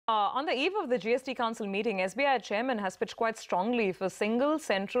On the eve of the GST Council meeting, SBI chairman has pitched quite strongly for single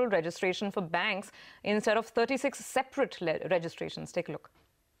central registration for banks instead of 36 separate registrations. Take a look.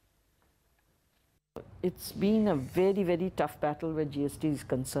 It's been a very, very tough battle where GST is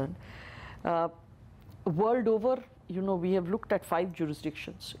concerned. World over, we have looked at 5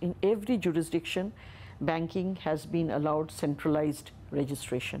 jurisdictions. In every jurisdiction, banking has been allowed centralized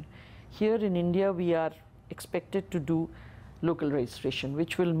registration. Here in India, we are expected to do local registration,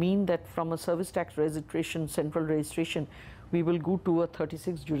 which will mean that from a service tax registration, central registration, we will go to a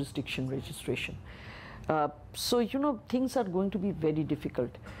 36 jurisdiction registration. So, things are going to be very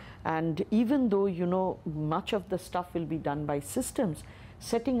difficult. And even though, much of the stuff will be done by systems,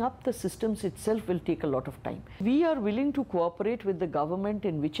 setting up the systems itself will take a lot of time. We are willing to cooperate with the government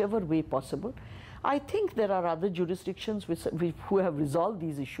in whichever way possible. I think there are other jurisdictions who have resolved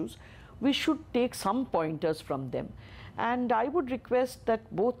these issues. We should take some pointers from them. And I would request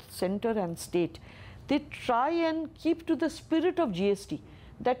that both center and state, they try and keep to the spirit of GST,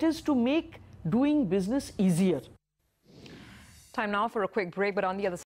 that is to make doing business easier. Time now for a quick break, but on the other side.